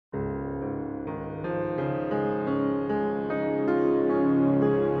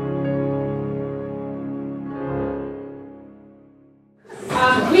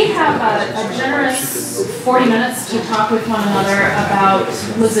have a generous 40 minutes to talk with one another about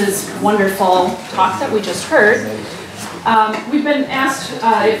Liz's wonderful talk that we just heard. We've been asked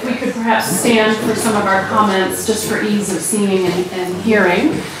if we could perhaps stand for some of our comments just for ease of seeing and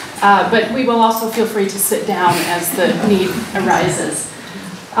hearing, but we will also feel free to sit down as the need arises.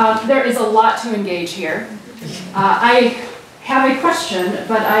 There is a lot to engage here. I have a question,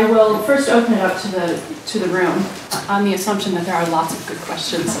 but I will first open it up to the room on the assumption that there are lots of good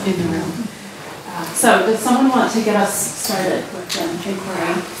questions in the room. So does someone want to get us started with an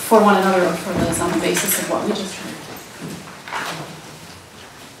inquiry for one another or for Liz on the basis of what we just heard?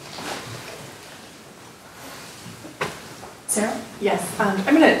 Sarah? Yes,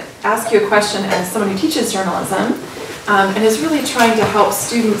 I'm going to ask you a question as someone who teaches journalism and is really trying to help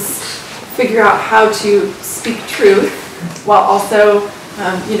students figure out how to speak truth while also,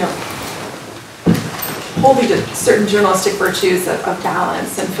 holding to certain journalistic virtues of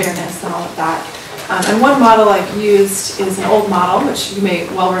balance and fairness and all of that. And one model I've used is an old model, which you may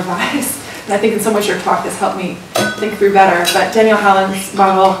well revise, and I think in so much your talk has helped me think through better, but Daniel Hallen's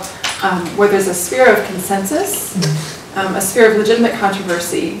model, where there's a sphere of consensus, a sphere of legitimate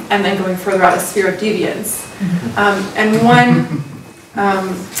controversy, and then going further out, a sphere of deviance. And one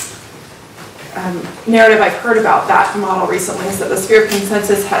narrative I've heard about that model recently is that the sphere of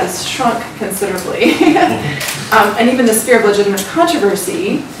consensus has shrunk considerably. And even the sphere of legitimate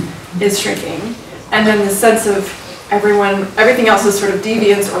controversy is shrinking. And then the sense of everything else is sort of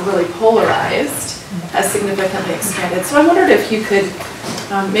deviance or really polarized has significantly expanded. So I wondered if you could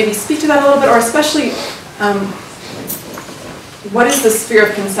maybe speak to that a little bit, or especially what is the sphere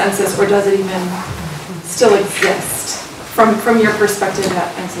of consensus, or does it even still exist from your perspective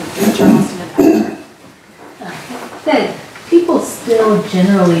as a journalist and an editor? That people still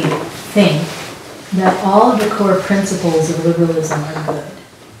generally think that all of the core principles of liberalism are good.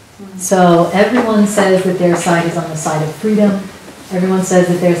 So everyone says that their side is on the side of freedom. Everyone says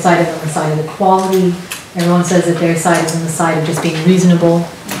that their side is on the side of equality. Everyone says that their side is on the side of just being reasonable.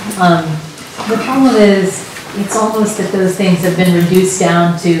 The problem is, it's almost that those things have been reduced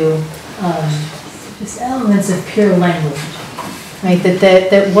down to just elements of pure language, right?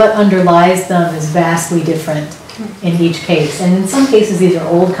 That what underlies them is vastly different in each case. And in some cases, these are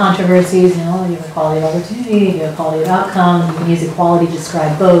old controversies. You have equality of opportunity, you have equality of outcome. You can use equality to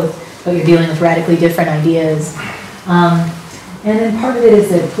describe both, but you're dealing with radically different ideas. And then part of it is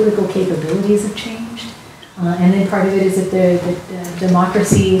that political capabilities have changed. And then part of it is that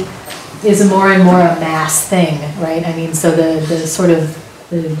democracy is more and more a mass thing, right? I mean, so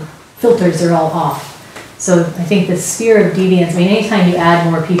the filters are all off. So I think the sphere of deviance, I mean, anytime you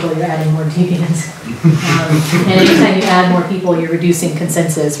add more people, you're adding more deviance. And anytime you add more people, you're reducing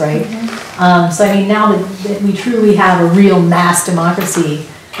consensus, right? So I mean, now that we truly have a real mass democracy,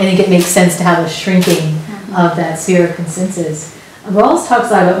 I think it makes sense to have a shrinking of that sphere of consensus. Rawls talks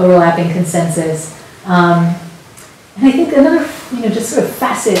about overlapping consensus. And I think another, just sort of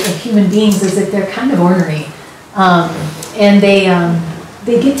facet of human beings is that they're kind of ornery. And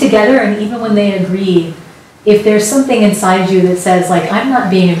they get together, and even when they agree, if there's something inside you that says, like, I'm not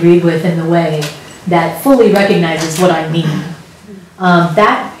being agreed with in the way that fully recognizes what I mean,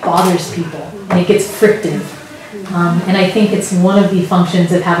 that bothers people, and it gets frictive. And I think it's one of the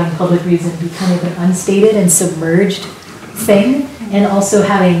functions of having public reason be kind of an unstated and submerged thing, and also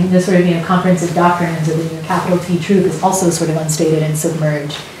having this sort of comprehensive doctrines of the capital T truth is also sort of unstated and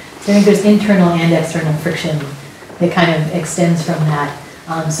submerged. So I think there's internal and external friction that kind of extends from that.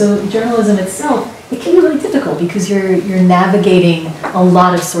 So journalism itself, it can be really difficult because you're navigating a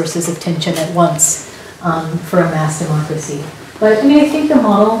lot of sources of tension at once for a mass democracy. But I mean, I think the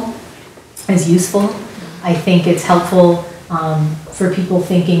model is useful. I think it's helpful for people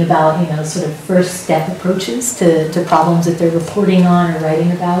thinking about, sort of first step approaches to problems that they're reporting on or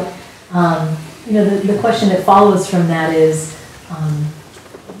writing about. The question that follows from that is,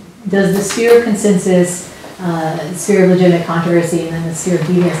 does the sphere of consensus, sphere of legitimate controversy, and then the sphere of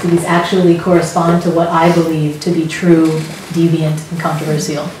deviance, do these actually correspond to what I believe to be true, deviant, and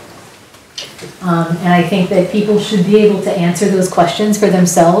controversial? And I think that people should be able to answer those questions for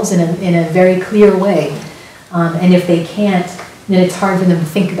themselves in a very clear way. And if they can't, then it's hard for them to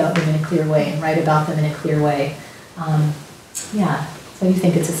think about them in a clear way and write about them in a clear way. So I do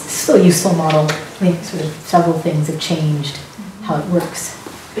think it's still a useful model. I think sort of several things have changed how it works.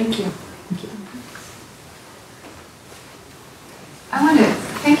 Thank you. Thank you. I want to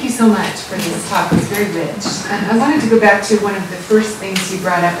thank you so much for this talk. It's very rich. And I wanted to go back to one of the first things you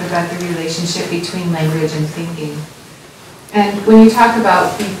brought up about the relationship between language and thinking. And when you talk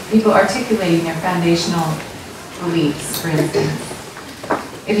about people articulating their foundational beliefs, for instance,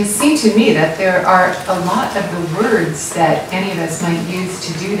 it has seemed to me that there are a lot of the words that any of us might use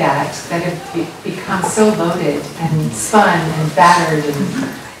to do that have become so loaded and spun and battered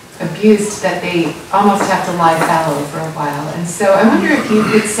and abused that they almost have to lie fallow for a while. And so I wonder if you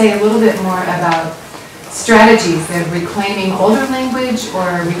could say a little bit more about strategies of reclaiming older language or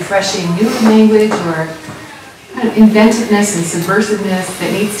refreshing newer language, or kind of inventiveness and subversiveness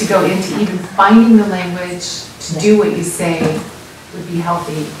that needs to go into even finding the language to do what you say would be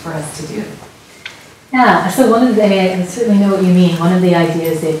healthy for us to do. Yeah, so one of the, I certainly know what you mean. One of the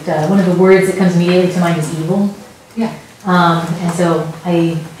ideas that, one of the words that comes immediately to mind is evil. Yeah. And so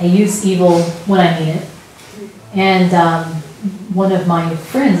I use evil when I mean it. And one of my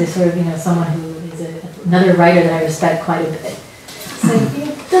friends is sort of, someone who is another writer that I respect quite a bit. So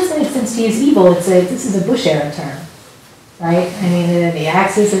it does make sense to use evil. This is a Bush era term, right? I mean, the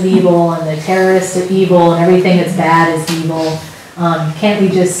axis of evil and the terrorist of evil and everything that's bad is evil. Can't we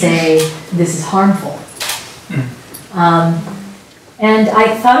just say this is harmful? And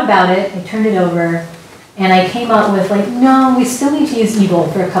I thought about it, I turned it over, and I came up with no, we still need to use evil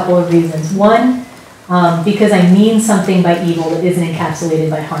for a couple of reasons. One, because I mean something by evil that isn't encapsulated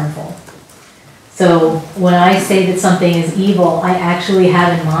by harmful. So when I say that something is evil, I actually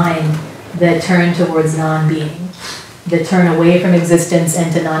have in mind the turn towards non-being, the turn away from existence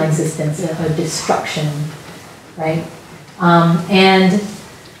and to non-existence, a destruction, right? And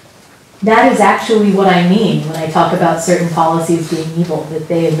that is actually what I mean when I talk about certain policies being evil, that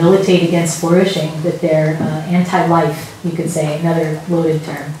they militate against flourishing, that they're anti-life, you could say, another loaded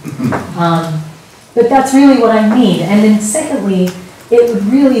term. But that's really what I mean. And then secondly, it would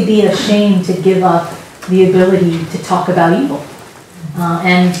really be a shame to give up the ability to talk about evil.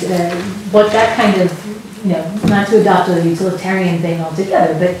 What that kind of, not to adopt a utilitarian thing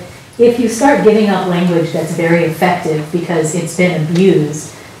altogether, but if you start giving up language that's very effective because it's been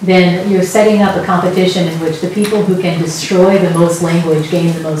abused, then you're setting up a competition in which the people who can destroy the most language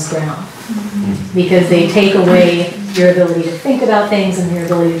gain the most ground. Because they take away your ability to think about things and your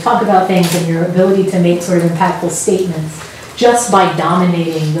ability to talk about things and your ability to make sort of impactful statements just by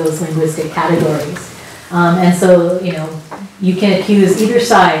dominating those linguistic categories. And so, you can accuse either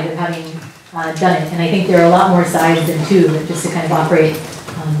side of having done it. And I think there are a lot more sides than two, that just to kind of operate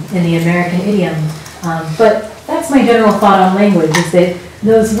in the American idiom. But that's my general thought on language, is that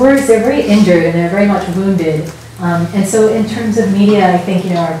those words, they're very injured and they're very much wounded. And so in terms of media, I think,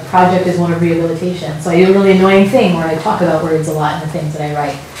 our project is one of rehabilitation. So I do a really annoying thing where I talk about words a lot in the things that I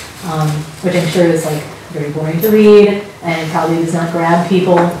write, which I'm sure is very boring to read and probably does not grab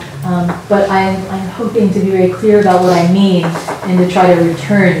people. But I'm hoping to be very clear about what I mean and to try to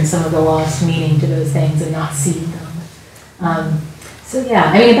return some of the lost meaning to those things and not cede them. So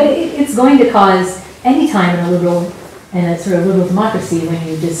yeah, but it's going to cause any time in a sort of liberal democracy when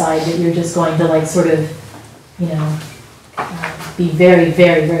you decide that you're just going to be very,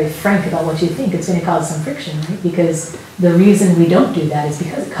 very, very frank about what you think, it's going to cause some friction, right? Because the reason we don't do that is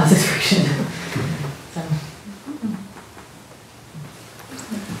because it causes friction. So.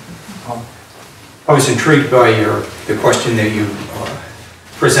 I was intrigued by the question that you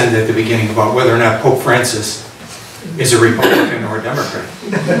presented at the beginning about whether or not Pope Francis is a Republican or a Democrat.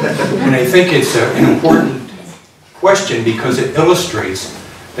 And I think it's an important question because it illustrates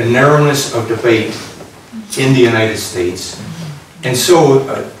the narrowness of debate in the United States. And so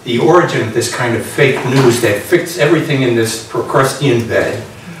the origin of this kind of fake news that fits everything in this Procrustean bed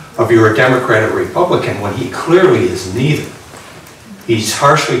of you're a Democrat or Republican when he clearly is neither. He's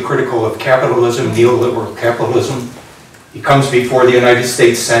harshly critical of capitalism, neoliberal capitalism. He comes before the United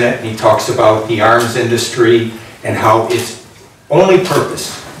States Senate and he talks about the arms industry and how its only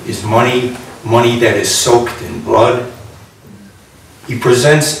purpose is money, money that is soaked in blood. He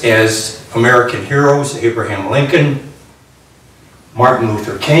presents as American heroes Abraham Lincoln, Martin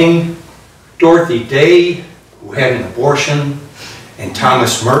Luther King, Dorothy Day, who had an abortion, and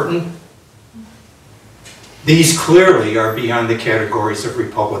Thomas Merton. These clearly are beyond the categories of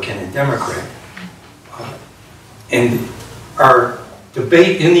Republican and Democrat. And our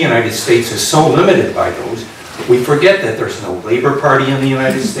debate in the United States is so limited by those. We forget that there's no Labor Party in the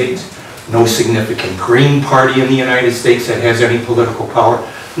United States, no significant Green Party in the United States that has any political power,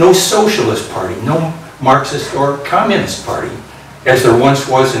 no Socialist Party, no Marxist or Communist Party, as there once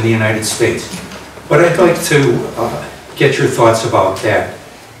was in the United States. But I'd like to get your thoughts about that.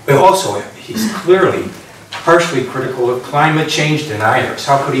 But also, he's clearly harshly critical of climate change deniers.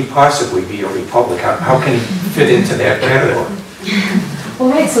 How could he possibly be a Republican? How can he fit into that category? Well,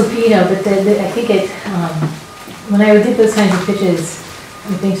 right, so, but I think when I did those kinds of pitches,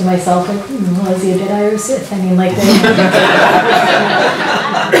 I think to myself, was he a Jedi or a Sith?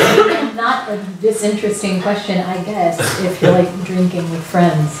 a disinteresting question, I guess, if you're like drinking with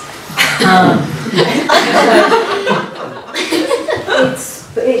friends.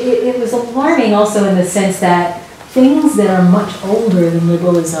 It was alarming also in the sense that things that are much older than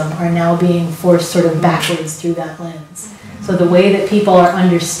liberalism are now being forced sort of backwards through that lens. So the way that people are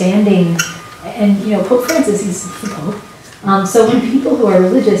understanding, and Pope Francis, he's the Pope. So when people who are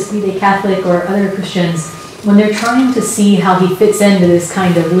religious, be they Catholic or other Christians, when they're trying to see how he fits into this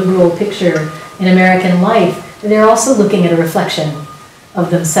kind of liberal picture in American life, they're also looking at a reflection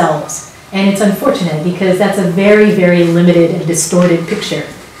of themselves. And it's unfortunate because that's a very, very limited and distorted picture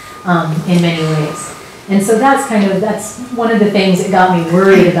in many ways. And so that's one of the things that got me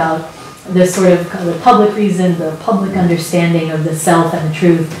worried about the sort of the public reason, the public understanding of the self and the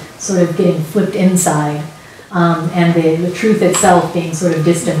truth sort of getting flipped inside, and the truth itself being sort of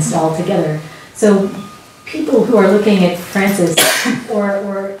distanced altogether. So people who are looking at Francis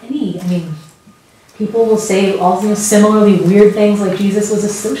or any, people will say also similarly weird things like Jesus was a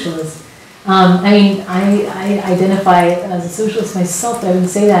socialist. I identify as a socialist myself, but I wouldn't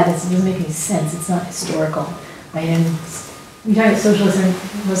say that. It doesn't make any sense. It's not historical. Right? And you're talking about socialism,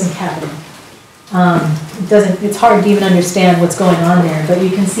 it wasn't happening. It's hard to even understand what's going on there, but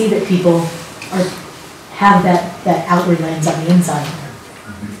you can see that people have that outward lens on the inside.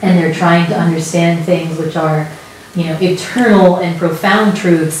 And they're trying to understand things which are, eternal and profound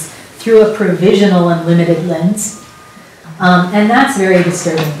truths through a provisional and limited lens. And that's very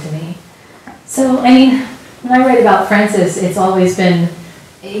disturbing to me. So, when I write about Francis, it's always been,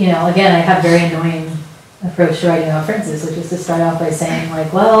 again, I have a very annoying approach to writing about Francis, which is to start off by saying,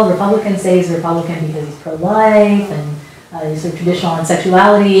 Republicans say he's a Republican because he's pro-life, and he's sort of traditional on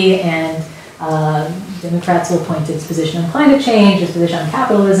sexuality, and Democrats will point to his position on climate change, his position on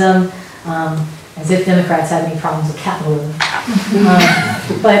capitalism, as if Democrats have any problems with capitalism.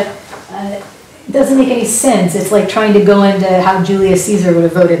 But it doesn't make any sense. It's like trying to go into how Julius Caesar would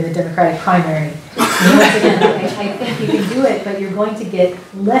have voted in the Democratic primary. Once again, I think you can do it, but you're going to get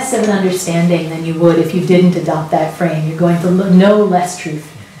less of an understanding than you would if you didn't adopt that frame. You're going to know less truth.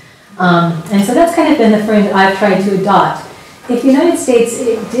 And so that's kind of been the frame that I've tried to adopt. If the United States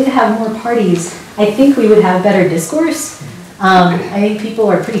did have more parties, I think we would have better discourse. I think people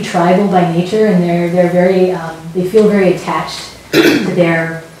are pretty tribal by nature, and they're very they feel very attached to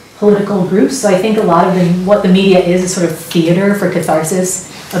their political groups. So I think a lot of what the media is sort of theater for catharsis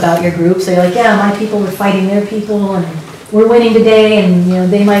about your group. So you're like, yeah, my people are fighting their people, and we're winning today,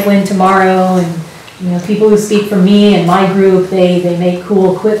 and they might win tomorrow, and people who speak for me and my group, they make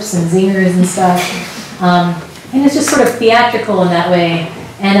cool quips and zingers and stuff. And it's just sort of theatrical in that way.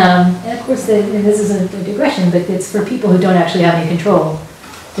 And of course, this is a digression, but it's for people who don't actually have any control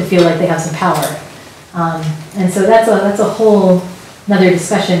to feel like they have some power. And so that's a whole another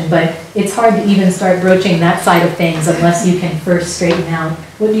discussion, but it's hard to even start broaching that side of things unless you can first straighten out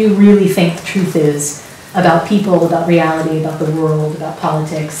what do you really think the truth is about people, about reality, about the world, about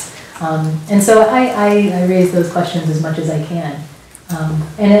politics. And so I raise those questions as much as I can.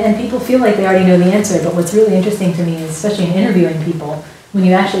 And people feel like they already know the answer, but what's really interesting to me is, especially in interviewing people, when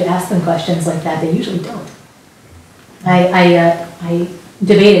you actually ask them questions like that, they usually don't. I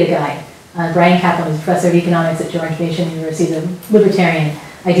debated a guy, Brian Kaplan, who's a professor of economics at George Mason University, he's a libertarian.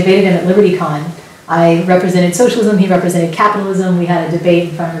 I debated him at LibertyCon. I represented socialism, he represented capitalism. We had a debate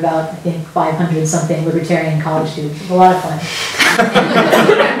in front of about, I think, 500-something libertarian college students. It was a lot of fun.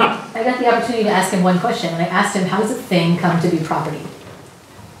 I got the opportunity to ask him one question, and I asked him, how does a thing come to be property?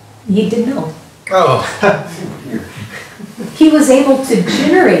 He didn't know. Oh. He was able to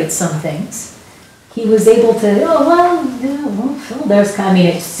generate some things. He was able to, there's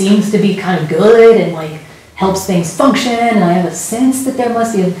it seems to be kind of good and helps things function, and I have a sense that there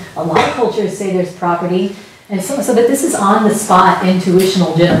must be, a lot of cultures say there's property, and so that this is on the spot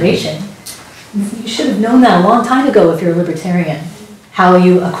intuitional generation. You should have known that a long time ago if you're a libertarian, how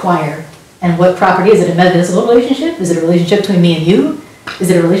you acquire and what property. Is it a metaphysical relationship? Is it a relationship between me and you? Is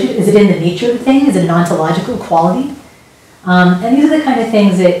it a relationship? Is it in the nature of the thing? Is it an ontological quality? And these are the kind of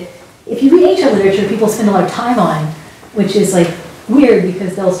things that, if you read ancient literature, people spend a lot of time on, which is weird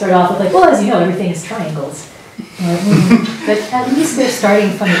because they'll start off with as you know, everything is triangles. But at least they're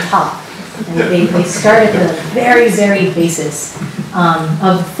starting from the top. And they start at the very, very basis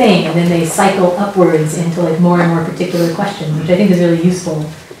of the thing, and then they cycle upwards into more and more particular questions, which I think is really useful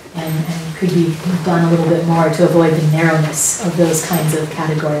and could be done a little bit more to avoid the narrowness of those kinds of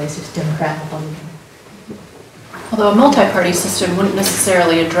categories, just Democrat and Republican. Although a multi-party system wouldn't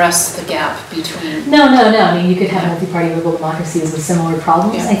necessarily address the gap between... No. You could have multi-party liberal democracies with similar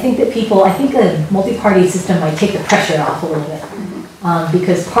problems. Yeah. I think a multi-party system might take the pressure off a little bit.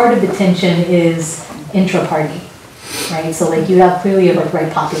 because part of the tension is intra-party, right? So like you have clearly like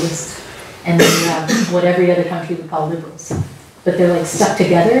right populists, and then you have what every other country would call liberals. But they're like stuck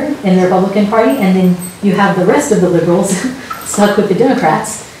together in the Republican Party, and then you have the rest of the liberals stuck with the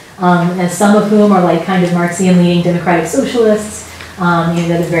Democrats, and some of whom are like kind of Marxian-leaning democratic socialists. You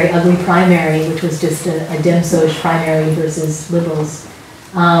had a very ugly primary, which was just a Dem-Soc primary versus liberals.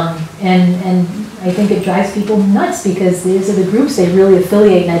 And I think it drives people nuts because these are the groups they really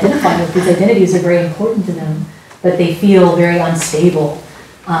affiliate and identify with. These identities are very important to them, but they feel very unstable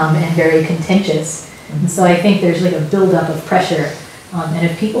and very contentious. And so I think there's like a buildup of pressure. And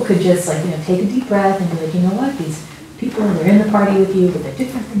if people could just like, take a deep breath and be like, you know what, these people, they're in the party with you, but they're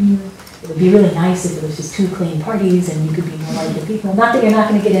different from you. It would be really nice if it was just two clean parties and you could be more like the people. Not that you're not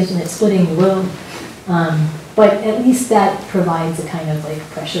going to get infinite splitting, you will. But at least that provides a kind of like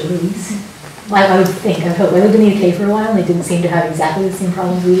pressure release. I would think, I hope. I lived in the UK for a while and they didn't seem to have exactly the same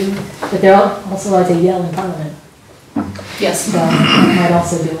problems we do. But they're also allowed to yell in Parliament. Yes. So that might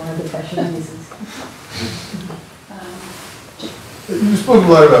also be one of the pressure releases. You spoke a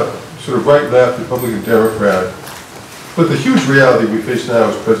lot about sort of right, left, Republican, Democrat, but the huge reality we face now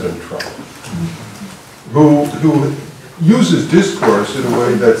is President Trump, who uses discourse in a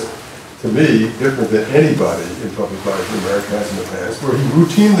way that's, to me, different than anybody in public life in America has in the past, where he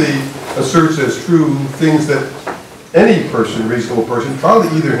routinely asserts as true things that any person, reasonable person,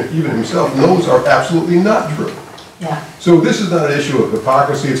 probably even himself, knows are absolutely not true. Yeah. So this is not an issue of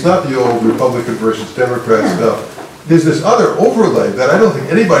hypocrisy. It's not the old Republican versus Democrat stuff. There's this other overlay that I don't think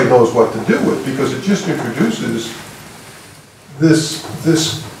anybody knows what to do with because it just introduces this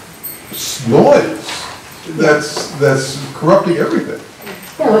noise that's corrupting everything.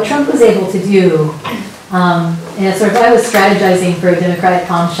 Yeah, what Trump was able to do, and sort of I was strategizing for a Democratic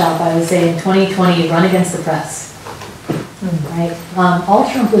comm shop, I would say in 2020, run against the press, right? All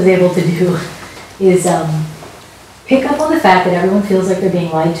Trump was able to do is pick up on the fact that everyone feels like they're being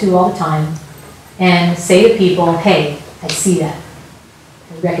lied to all the time and say to people, hey, I see that.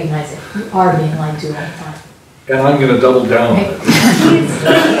 I recognize it. You are being lied to all the time. And I'm going to double down on it.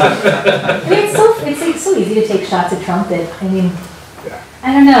 It's so easy to take shots at Trump that,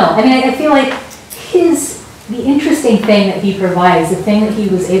 I don't know. I feel like the interesting thing that he provides, the thing that he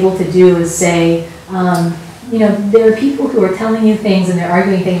was able to do is say, there are people who are telling you things and they're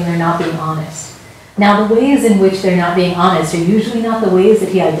arguing things and they're not being honest. Now, the ways in which they're not being honest are usually not the ways that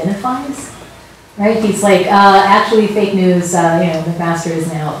he identifies. Right? He's like, actually fake news, McMaster is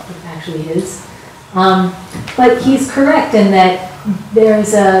now actually his. But he's correct in that there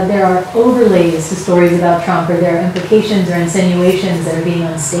are overlays to stories about Trump, or there are implications or insinuations that are being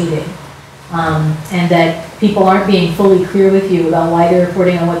unstated. And that people aren't being fully clear with you about why they're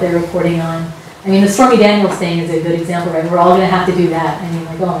reporting on what they're reporting on. The Stormy Daniels thing is a good example, right? We're all going to have to do that.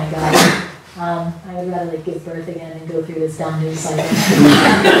 Oh my God. I would rather give birth again and go through this dumb news cycle.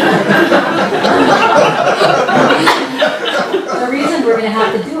 The reason we're going to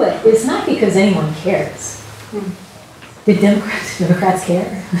have to do it is not because anyone cares. Did Democrats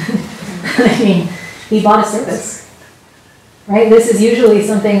care? He bought a service, right? This is usually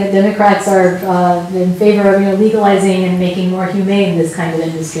something that Democrats are in favor of, legalizing and making more humane this kind of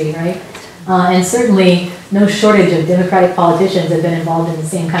industry, right? And certainly no shortage of Democratic politicians have been involved in the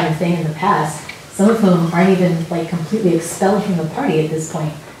same kind of thing in the past, some of whom aren't even completely expelled from the party at this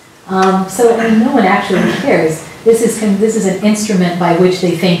point. So no one actually cares. This is an instrument by which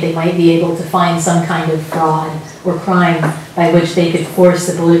they think they might be able to find some kind of fraud or crime by which they could force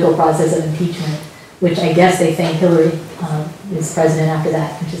the political process of impeachment, which I guess they think Hillary is president after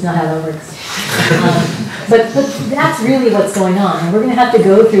that, which is not how that works. But that's really what's going on. And we're going to have to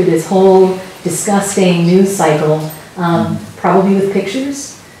go through this whole disgusting news cycle, probably with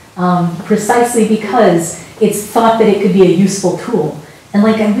pictures, precisely because it's thought that it could be a useful tool. And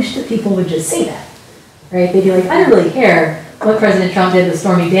I wish that people would just say that, right? They'd be like, I don't really care what President Trump did with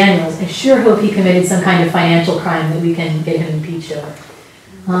Stormy Daniels. I sure hope he committed some kind of financial crime that we can get him impeached over.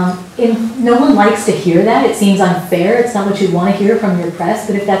 And no one likes to hear that. It seems unfair. It's not what you want to hear from your press,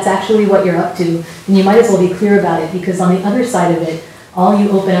 but if that's actually what you're up to, then you might as well be clear about it, because on the other side of it, all you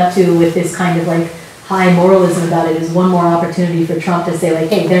open up to with this kind of high moralism about it is one more opportunity for Trump to say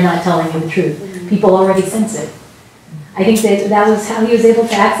hey, they're not telling you the truth. People already sense it. I think that was how he was able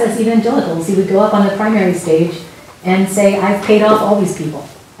to access evangelicals. He would go up on the primary stage and say, I've paid off all these people.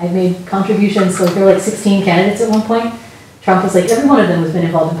 I've made contributions, so there were 16 candidates at one point. Trump was every one of them has been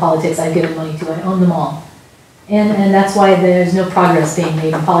involved in politics I've given money to, I own them all. And that's why there's no progress being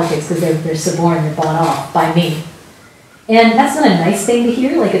made in politics, because they're suborned, they're bought off by me. And that's not a nice thing to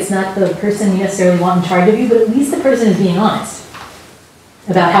hear, it's not the person you necessarily want in charge of you, but at least the person is being honest.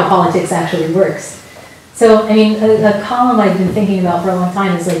 about how politics actually works. So, I mean, a column I've been thinking about for a long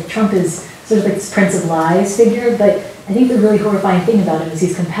time is like Trump is sort of like this Prince of Lies figure, but I think the really horrifying thing about him is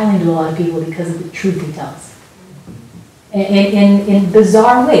he's compelling to a lot of people because of the truth he tells. In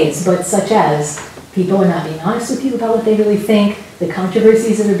bizarre ways, but such as people are not being honest with you about what they really think, the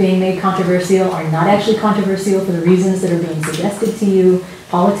controversies that are being made controversial are not actually controversial for the reasons that are being suggested to you.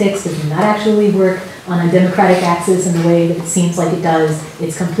 Politics does not actually work on a democratic axis in the way that it seems like it does.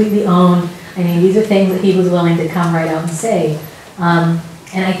 It's completely owned. I mean, these are things that he was willing to come right out and say.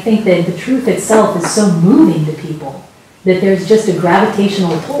 And I think that the truth itself is so moving to people that there's just a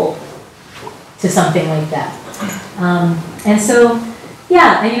gravitational pull to something like that. And so,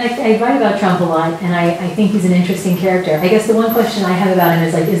 yeah, I mean, I write about Trump a lot, and I think he's an interesting character. I guess the one question I have about him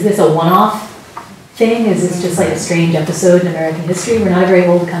is, like, is this a one-off thing? Is this just like a strange episode in American history? We're not a very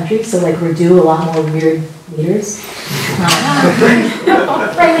old country, so like we're due a lot more weird leaders.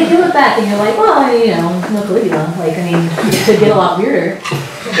 Right, we do look back and you're like, well, you know, no Caligula. Like, I mean, it could get a lot weirder.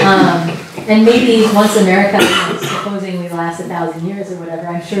 And maybe once America, supposing we last 1,000 years or whatever,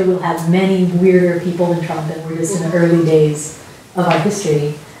 I'm sure we'll have many weirder people than Trump, and we're just in the early days of our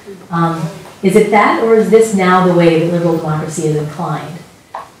history. Is it that, or is this now the way that liberal democracy is inclined?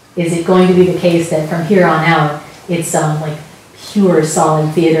 Is it going to be the case that from here on out, it's like pure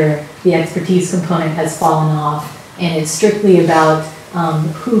solid theater, the expertise component has fallen off, and it's strictly about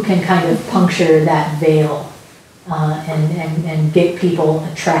who can kind of puncture that veil and get people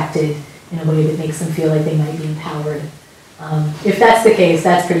attracted in a way that makes them feel like they might be empowered. If that's the case,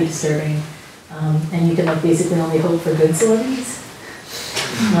 that's pretty disturbing. And you can like basically only hope for good celebrities.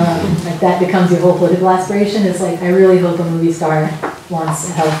 Like that becomes your whole political aspiration. It's like, I really hope a movie star wants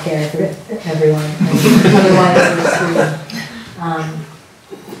health care for everyone. Otherwise, they're screwed.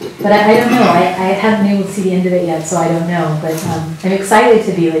 But I don't know. I haven't been able to see the end of it yet, so I don't know. But I'm excited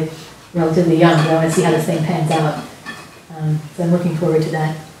to be like relatively young, but I want to see how this thing pans out. So I'm looking forward to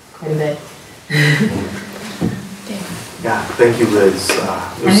that quite a bit. Yeah, thank you, Liz.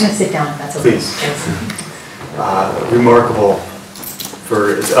 I'm going to sit down if that's okay. Please. Remarkable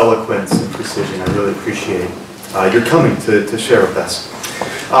for its eloquence and precision. I really appreciate your coming to share with us.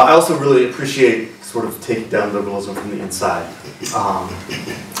 I also really appreciate sort of taking down liberalism from the inside.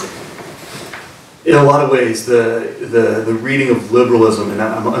 In a lot of ways, the reading of liberalism, and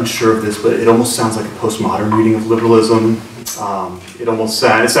I'm unsure of this, but it almost sounds like a postmodern reading of liberalism.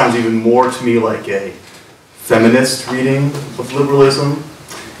 It sounds even more to me like a feminist reading of liberalism.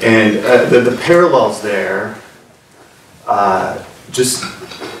 And the parallels there,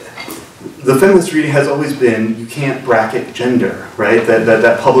 the feminist reading has always been, you can't bracket gender, right?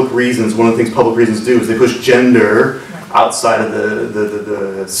 That public reasons, one of the things public reasons do is they push gender outside of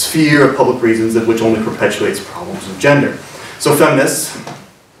the sphere of public reasons, which only perpetuates problems of gender. So feminists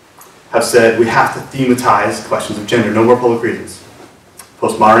have said we have to thematize questions of gender, no more public reasons.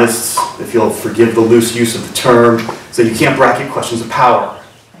 Postmodernists, if you'll forgive the loose use of the term, say you can't bracket questions of power,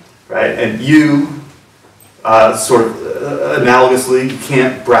 right? And you, sort of analogously, you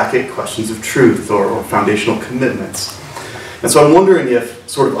can't bracket questions of truth or foundational commitments. And so I'm wondering if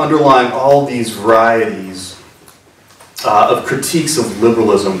sort of underlying all these varieties of critiques of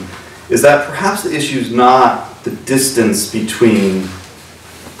liberalism is that perhaps the issue is not the distance between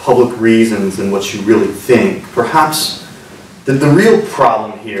public reasons and what you really think. Perhaps the real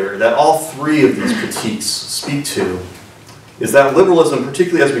problem here that all three of these critiques speak to is that liberalism,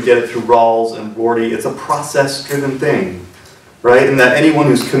 particularly as we get it through Rawls and Rorty, it's a process-driven thing, right? And that anyone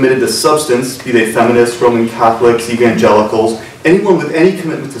who's committed to substance, be they feminists, Roman Catholics, evangelicals, anyone with any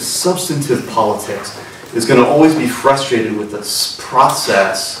commitment to substantive politics is going to always be frustrated with this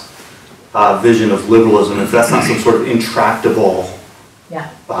process vision of liberalism if that's not some sort of intractable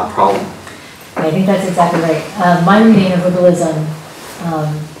problem. I think that's exactly right. My reading of liberalism,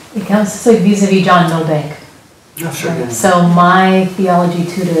 it comes like vis-a-vis John Milbank. Oh, sure, yeah. So my theology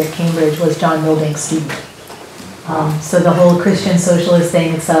tutor at Cambridge was John Milbank's student. So the whole Christian socialist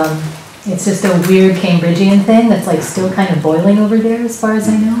thing, it's just a weird Cambridgian thing that's like still kind of boiling over there as far as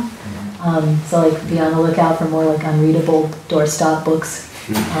I know. So like be on the lookout for more like unreadable doorstop books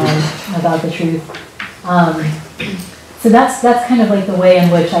about the truth. So that's kind of like the way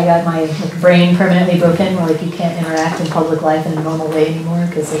in which I got my brain permanently broken, where like you can't interact in public life in a normal way anymore,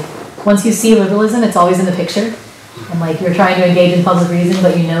 because like once you see liberalism, it's always in the picture, and like you're trying to engage in public reason,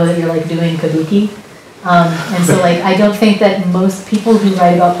 but you know that you're like doing kabuki. And so like I don't think that most people who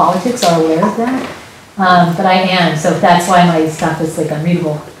write about politics are aware of that, but I am. So that's why my stuff is like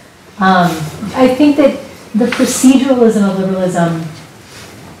unreadable. I think that the proceduralism of liberalism,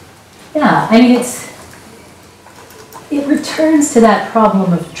 yeah, I mean it returns to that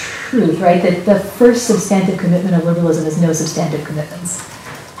problem of truth, right? That the first substantive commitment of liberalism is no substantive commitments.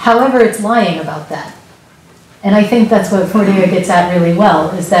 However, it's lying about that. And I think that's what Bruenig gets at really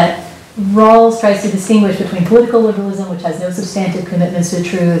well, is that Rawls tries to distinguish between political liberalism, which has no substantive commitments to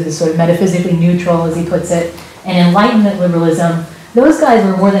truth, is sort of metaphysically neutral, as he puts it, and Enlightenment liberalism. Those guys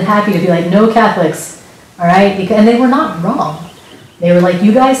were more than happy to be like, no Catholics, all right? And they were not wrong. They were like,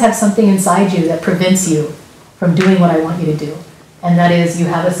 you guys have something inside you that prevents you from doing what I want you to do. And that is, you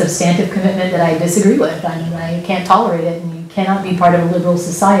have a substantive commitment that I disagree with, and I can't tolerate it, and you cannot be part of a liberal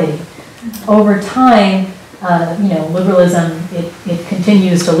society. Over time, liberalism, it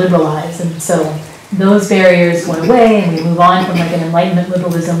continues to liberalize, and so those barriers went away, and we move on from like an Enlightenment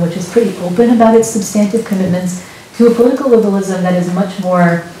liberalism, which is pretty open about its substantive commitments, to a political liberalism that is much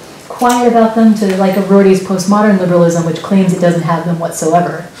more quiet about them, to like a Rorty's postmodern liberalism, which claims it doesn't have them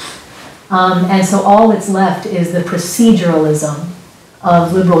whatsoever. And so all that's left is the proceduralism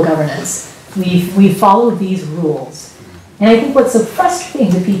of liberal governance. We follow these rules. And I think what's so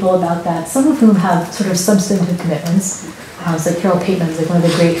frustrating to people about that, some of whom have sort of substantive commitments, so Carol Pateman's like one of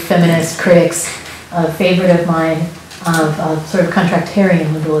the great feminist critics, a favorite of mine, of sort of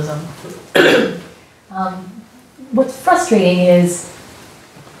contractarian liberalism. What's frustrating is,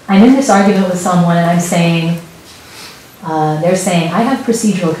 I'm in this argument with someone and I'm saying, they're saying, I have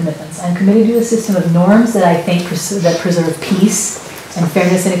procedural commitments. I'm committed to a system of norms that I think that preserve peace and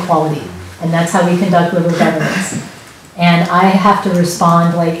fairness and equality. And that's how we conduct liberal governance. And I have to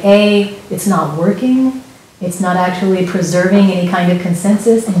respond like, A, it's not working. It's not actually preserving any kind of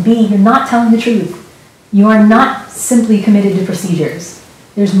consensus. And B, you're not telling the truth. You are not simply committed to procedures.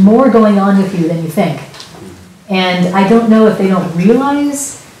 There's more going on with you than you think. And I don't know if they don't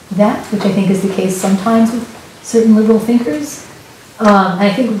realize that, which I think is the case sometimes with certain liberal thinkers. And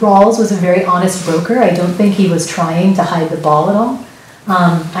I think Rawls was a very honest broker. I don't think he was trying to hide the ball at all.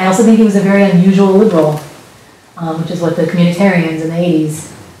 I also think he was a very unusual liberal, which is what the communitarians in the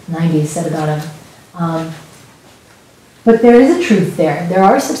 80s, 90s said about him. But there is a truth there. There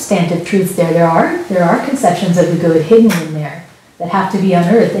are substantive truths there. There are conceptions of the good hidden in there that have to be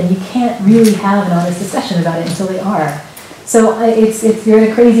unearthed, and you can't really have an honest discussion about it until they are. So you're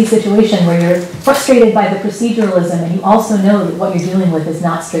in a crazy situation where you're frustrated by the proceduralism, and you also know that what you're dealing with is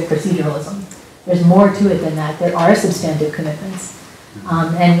not strict proceduralism. There's more to it than that. There are substantive commitments.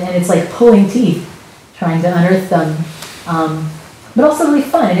 And it's like pulling teeth, trying to unearth them, but also really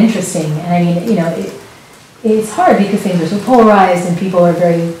fun and interesting. And I mean, it's hard because things are so polarized, and people are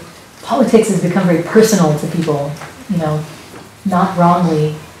politics has become very personal to people, not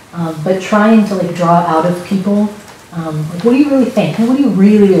wrongly, but trying to like draw out of people, like, what do you really think? And what do you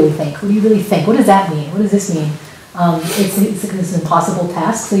really, really think? What do you really think? What does that mean? What does this mean? It's an impossible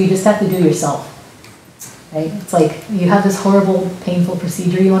task, so you just have to do yourself. Right? It's like you have this horrible, painful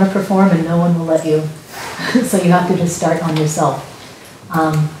procedure you want to perform, and no one will let you. So you have to just start on yourself.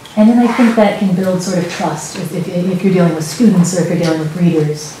 And then I think that can build sort of trust if you're dealing with students or if you're dealing with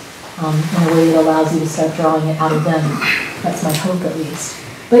readers in a way that allows you to start drawing it out of them. That's my hope, at least.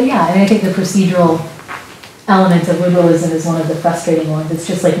 But yeah, I think the procedural element of liberalism is one of the frustrating ones. It's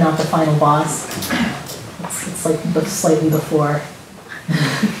just like not the final boss. It's like slightly before.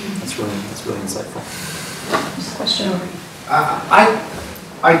 That's really insightful. Just a question over here.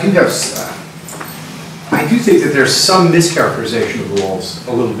 I do think that there's some mischaracterization of Rawls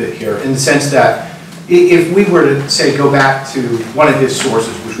a little bit here, in the sense that if we were to, say, go back to one of his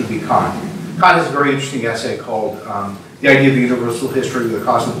sources, which would be Kant. Kant has a very interesting essay called The Idea of the Universal History of the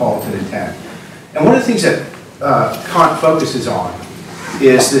Cosmopolitan Intent. And one of the things that Kant focuses on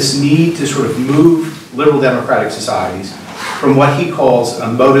is this need to sort of move liberal democratic societies from what he calls a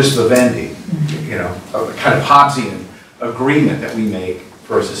modus vivendi, a kind of Hobbesian agreement that we make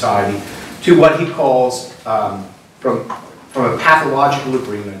for a society, to what he calls, from a pathological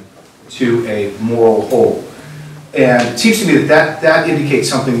agreement to a moral whole. And it seems to me that indicates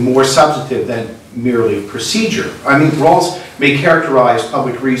something more substantive than merely procedure. I mean, Rawls may characterize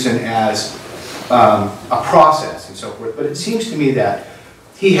public reason as a process and so forth, but it seems to me that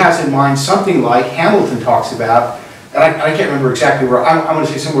he has in mind something like Hamilton talks about, and I can't remember exactly where, I'm going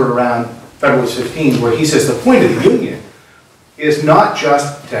to say somewhere around Federalist 15, where he says the point of the Union is not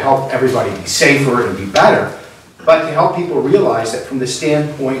just to help everybody be safer and be better, but to help people realize that from the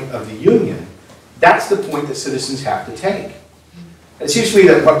standpoint of the Union, that's the point that citizens have to take. It seems to me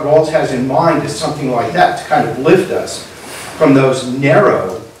that what Rawls has in mind is something like that, to kind of lift us from those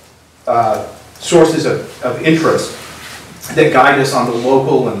narrow sources of interest that guide us on the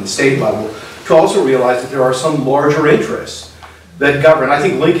local and the state level, to also realize that there are some larger interests that govern. I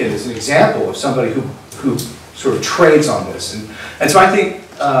think Lincoln is an example of somebody who sort of trades on this. And so I think,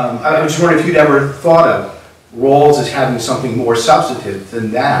 I was just wondering if you'd ever thought of Rawls as having something more substantive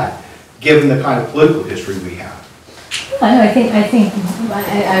than that, given the kind of political history we have. I know,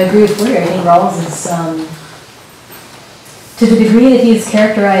 I agree with Blair. I think Rawls is, to the degree that he is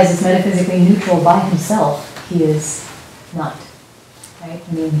characterized as metaphysically neutral by himself, he is not, right?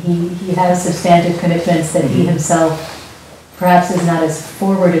 I mean, he has substantive commitments that he himself perhaps is not as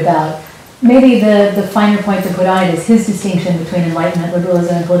forward about. Maybe the finer point to put on it is his distinction between Enlightenment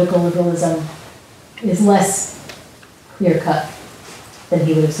liberalism and political liberalism is less clear-cut than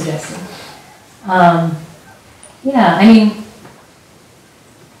he would have suggested. Yeah, I mean,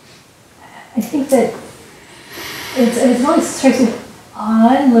 I think that it's really strikes me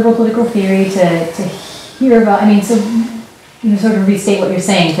odd in liberal political theory to hear about, I mean, so you sort of restate what you're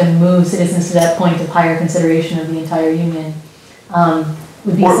saying, to move citizens to that point of higher consideration of the entire union.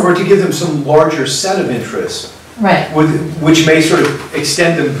 Would be or to give them some larger set of interests, right, which may sort of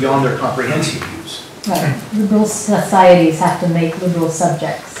extend them beyond their comprehensive views. Right. Liberal societies have to make liberal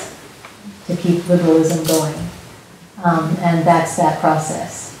subjects to keep liberalism going. And that's that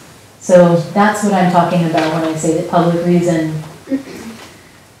process. So that's what I'm talking about when I say that public reason,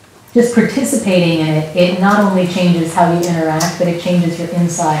 just participating in it, it not only changes how you interact, but it changes your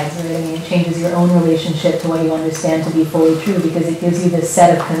insides, right? I mean, it changes your own relationship to what you understand to be fully true, because it gives you this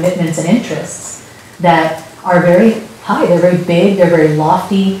set of commitments and interests that are very high, they're very big, they're very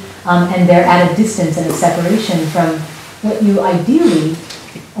lofty, and they're at a distance and a separation from what you ideally,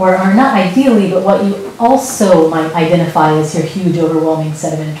 or not ideally, but what you also might identify as your huge, overwhelming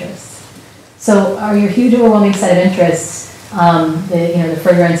set of interests. So are your huge, overwhelming set of interests the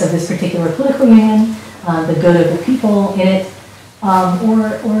furtherance of this particular political union, the good of the people in it,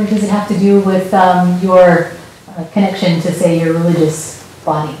 or does it have to do with your connection to, say, your religious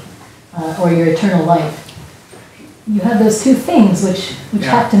body or your eternal life? You have those two things which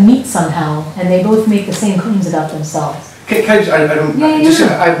have to meet somehow, and they both make the same claims about themselves. Can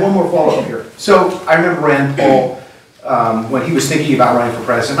I have one more follow-up here. So I remember Rand Paul, when he was thinking about running for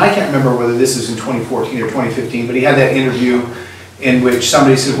president, I can't remember whether this is in 2014 or 2015, but he had that interview in which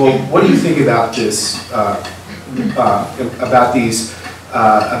somebody said, well, what do you think about this, about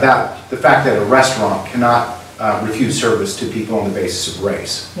the fact that a restaurant cannot refuse service to people on the basis of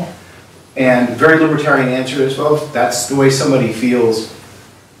race? Yeah. And very libertarian answer is, well, if that's the way somebody feels,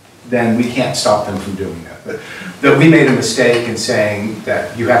 then we can't stop them from doing that. But that we made a mistake in saying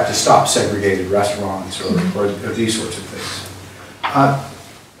that you have to stop segregated restaurants or these sorts of things.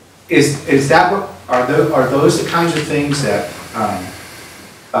 Is that what, are those the kinds of things that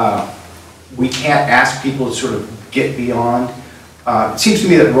we can't ask people to sort of get beyond? It seems to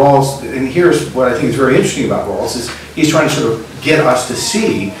me that Rawls, and here's what I think is very interesting about Rawls, is he's trying to sort of get us to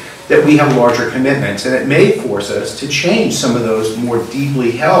see that we have larger commitments, and it may force us to change some of those more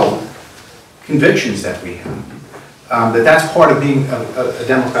deeply held convictions that we have. That's part of being a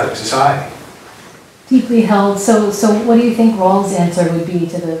democratic society. Deeply held. So what do you think Rawls' answer would be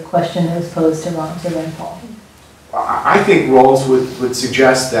to the question that was posed to Rand Paul? I think Rawls would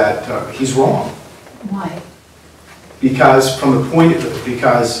suggest that he's wrong. Why? Because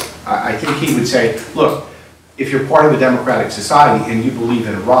I think he would say, look, if you're part of a democratic society and you believe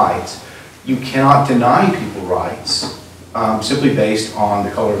in rights, you cannot deny people rights simply based on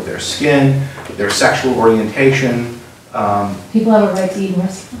the color of their skin, their sexual orientation. People have a right to eat in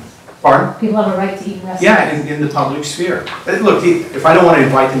restaurants. Pardon? People have a right to eat in restaurants. Yeah, in the public sphere. Look, if I don't want to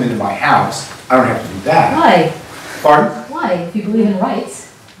invite them into my house, I don't have to do that. Why? Pardon? Why? If you believe in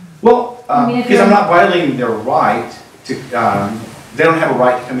rights. Well, because I'm not violating their right to, they don't have a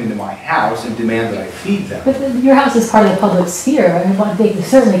right to come into my house and demand that I feed them. But your house is part of the public sphere. I mean, they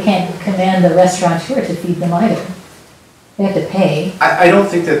certainly can't command the restaurateur to feed them either. They have to pay. I don't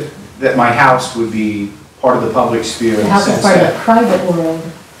think that my house would be part of the public sphere. The house is part of the private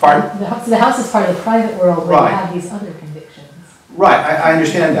world. Pardon? The house is part of the private world where Right. you have these other convictions. Right, I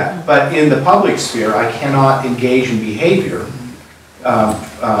understand that. But in the public sphere, I cannot engage in behavior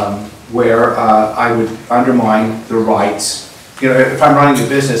where I would undermine the rights. You know, if I'm running a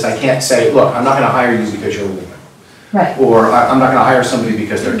business, I can't say, look, I'm not going to hire you because you're a woman. Right. Or I'm not going to hire somebody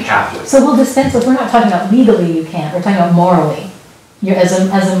because they're Catholic. So we'll dispense with, we're not talking about legally you can't, we're talking about morally. As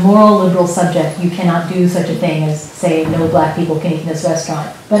a moral liberal subject, you cannot do such a thing as say no black people can eat in this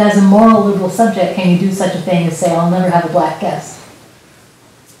restaurant. But as a moral liberal subject, can you do such a thing as say I'll never have a black guest?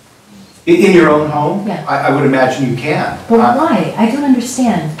 In your own home? Yeah. I would imagine you can. But why? I don't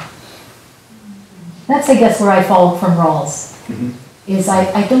understand. That's, I guess, where I fall from Rawls. Mm-hmm. Is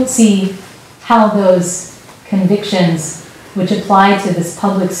I don't see how those convictions which apply to this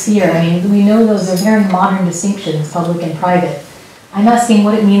public sphere. I mean, we know those are very modern distinctions, public and private. I'm asking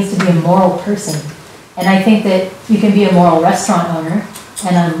what it means to be a moral person. And I think that you can be a moral restaurant owner,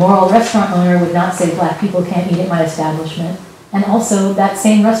 and a moral restaurant owner would not say black people can't eat at my establishment. And also, that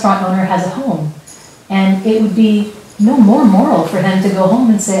same restaurant owner has a home. And it would be no more moral for them to go home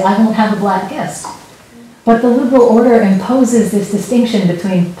and say, I won't have a black guest. But the liberal order imposes this distinction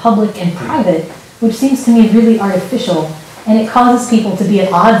between public and private, which seems to me really artificial, and it causes people to be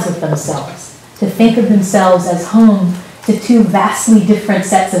at odds with themselves, to think of themselves as home to two vastly different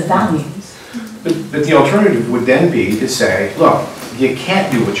sets of values. But the alternative would then be to say, look, you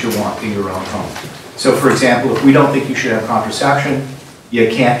can't do what you want in your own home. So for example, if we don't think you should have contraception, you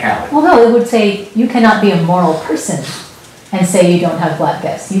can't have it. Well, no, it would say you cannot be a moral person and say you don't have black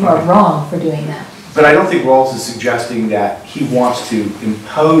guests. You are wrong for doing that. But I don't think Rawls is suggesting that he wants to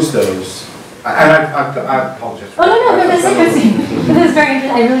impose those. And I apologize. Oh, no, that's interesting. This is very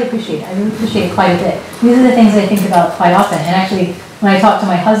interesting. I really appreciate it. I really appreciate it quite a bit. These are the things I think about quite often. And actually, when I talk to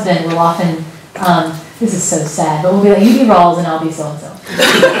my husband, we'll often, this is so sad, but we'll be like, you be Rawls and I'll be so-and-so.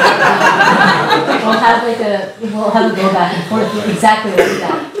 We'll have a go back and forth exactly like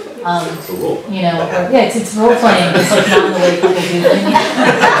that. You know, yeah, it's role playing. It's like not in the way people do it.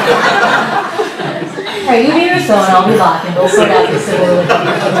 Right, you be Rousseau and I'll be Locke, and we'll sort out the civility.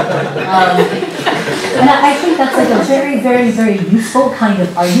 And I think that's like a very, very, very useful kind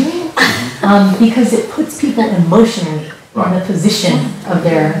of arguing, because it puts people emotionally in the position of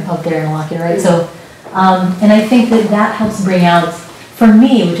their interlocutor, right? So, and I think that helps bring out, for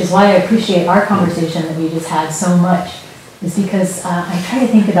me, which is why I appreciate our conversation that we just had so much, is because I try to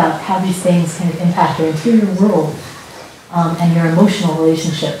think about how these things kind of impact your interior world. And your emotional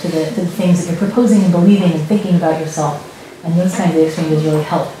relationship to the things that you're proposing and believing and thinking about yourself. And those kinds of exchanges really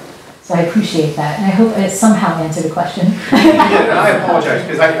help. So I appreciate that. And I hope it somehow answered the question. Yeah, and I apologize,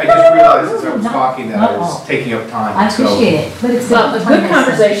 because I just realized as I was talking that I was taking up time. I appreciate it. But it's a good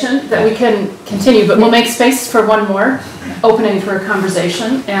conversation that we can continue, but we'll make space for one more opening for a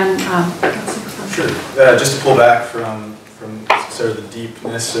conversation. And sure. Just to pull back from sort of the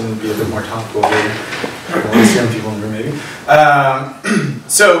deepness and be a bit more topical here. Young people in the room, maybe.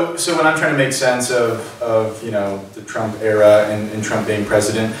 So when I'm trying to make sense of you know, the Trump era and Trump being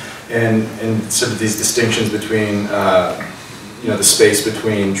president, and sort of these distinctions between you know, the space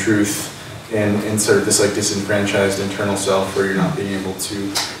between truth and sort of this like disenfranchised internal self where you're not being able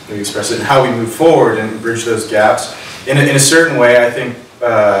to maybe express it, and how we move forward and bridge those gaps. In a certain way, I think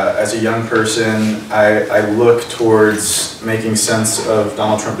as a young person, I look towards making sense of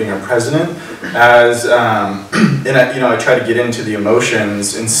Donald Trump being our president as, and I try to get into the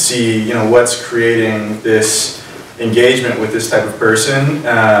emotions and see, you know, what's creating this engagement with this type of person.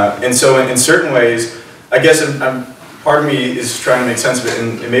 And so in certain ways, I guess part of me is trying to make sense of it,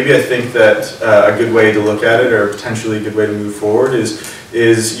 and maybe I think that a good way to look at it, or potentially a good way to move forward,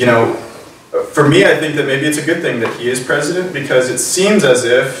 is you know, for me, I think that maybe it's a good thing that he is president, because it seems as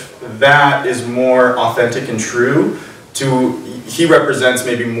if that is more authentic and true to, he represents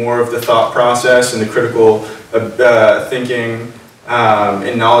maybe more of the thought process and the critical thinking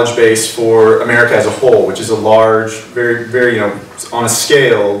and knowledge base for America as a whole, which is a large, very, very, you know, on a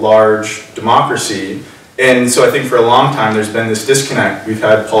scale, large democracy. And so I think for a long time there's been this disconnect. We've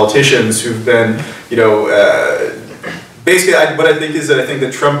had politicians who've been, you know, basically, what I think is that I think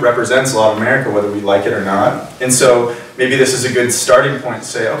that Trump represents a lot of America, whether we like it or not. And so maybe this is a good starting point to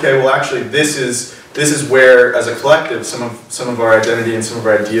say, okay, well, actually, this is where, as a collective, some of our identity and some of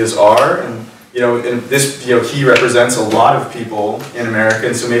our ideas are. And you know, he represents a lot of people in America,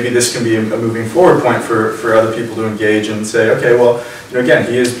 and so maybe this can be a moving forward point for other people to engage and say, okay, well, you know, again,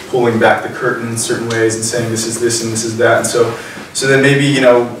 he is pulling back the curtain in certain ways and saying this is this and this is that, and so then maybe, you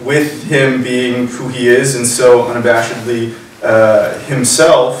know, with him being who he is and so unabashedly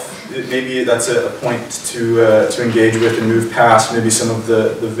himself, maybe that's a point to engage with and move past maybe some of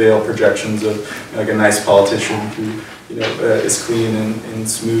the veil projections of, you know, like a nice politician who, you know, is clean and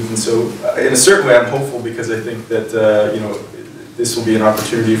smooth. And so in a certain way I'm hopeful, because I think that you know, this will be an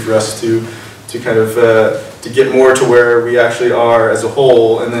opportunity for us to kind of to get more to where we actually are as a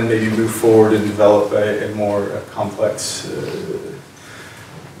whole, and then maybe move forward and develop a more complex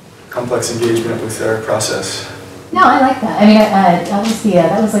engagement with our process. No, I like that. I mean,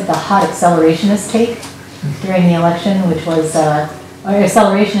 that was like the hot accelerationist take during the election, which was, or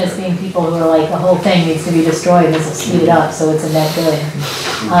accelerationists being people who are like, the whole thing needs to be destroyed, this will speed it up, so it's a net billion.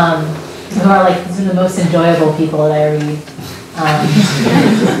 Who are like, these are the most enjoyable people that I read.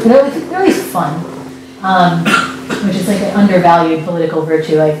 They're always fun, which is like an undervalued political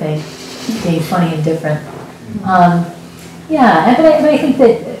virtue, I think, being funny and different. Yeah, but I think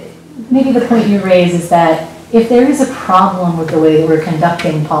that maybe the point you raise is that if there is a problem with the way that we're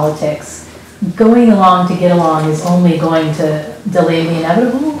conducting politics, going along to get along is only going to delay the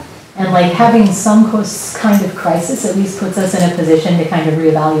inevitable. And like having some kind of crisis at least puts us in a position to kind of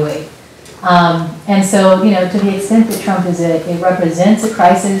reevaluate. And so, you know, to the extent that Trump it represents a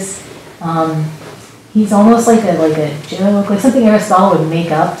crisis, he's almost like a joke, like something Aristotle would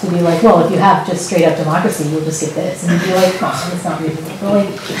make up to be like, well, if you have just straight up democracy, you'll just get this. And you'd be like, oh, that's not reasonable. But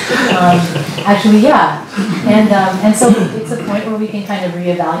like, actually, yeah. And so it's a point where we can kind of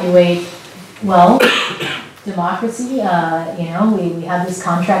reevaluate, well, democracy, you know, we have this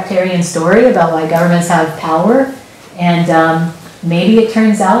contractarian story about why governments have power, and maybe it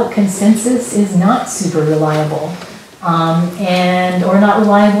turns out consensus is not super reliable. Or not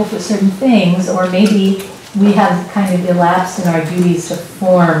reliable for certain things, or maybe we have kind of elapsed in our duties to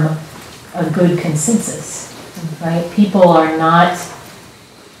form a good consensus, right? People are not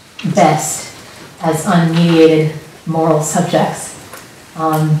best as unmediated moral subjects.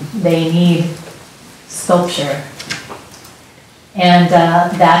 They need sculpture. And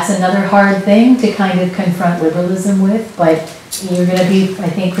that's another hard thing to kind of confront liberalism with, but you're going to be, I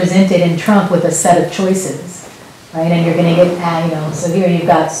think, presented in Trump with a set of choices. Right, and you're going to get, you know, so here you've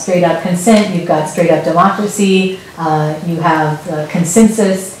got straight up consent, you've got straight up democracy, you have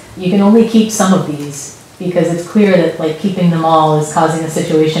consensus. You can only keep some of these because it's clear that like keeping them all is causing a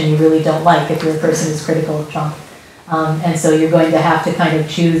situation you really don't like if you're a person who's critical of Trump. And so you're going to have to kind of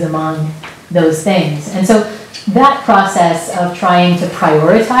choose among those things. And so that process of trying to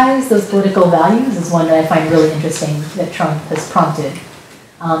prioritize those political values is one that I find really interesting that Trump has prompted.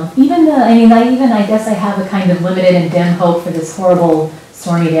 I guess I have a kind of limited and dim hope for this horrible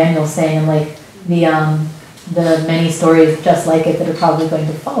Stormy Daniels thing, and like the many stories just like it that are probably going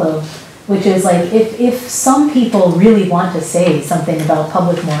to follow, which is like if some people really want to say something about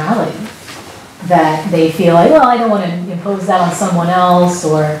public morality, that they feel like, well, I don't want to impose that on someone else,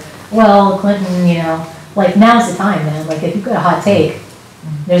 or, well, Clinton, you know, like now's the time, man. Like if you've got a hot take,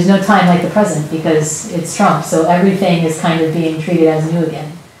 there's no time like the present because it's Trump, so everything is kind of being treated as new again.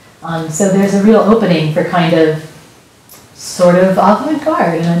 So there's a real opening for kind of sort of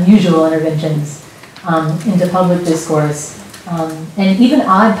avant-garde and unusual interventions into public discourse. And even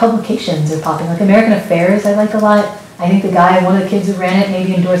odd publications are popping. Like American Affairs I like a lot. I think the guy, one of the kids who ran it,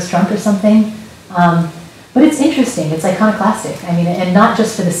 maybe endorsed Trump or something. But it's interesting, it's iconoclastic. I mean, and not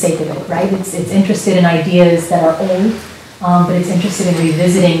just for the sake of it, right? It's interested in ideas that are old, but it's interested in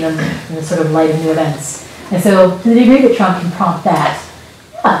revisiting them in the sort of light of new events. And so to the degree that Trump can prompt that,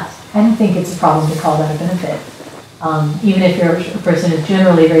 yeah, I don't think it's a problem to call that a benefit. Even if you're a person who's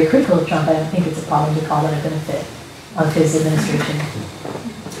generally very critical of Trump, I don't think it's a problem to call that a benefit of his administration.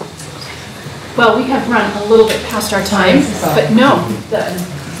 Well, we have run a little bit past our time, but no,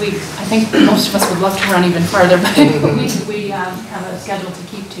 I think most of us would love to run even farther, but we have a schedule to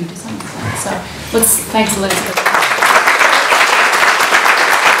keep to some extent. So thanks Elizabeth.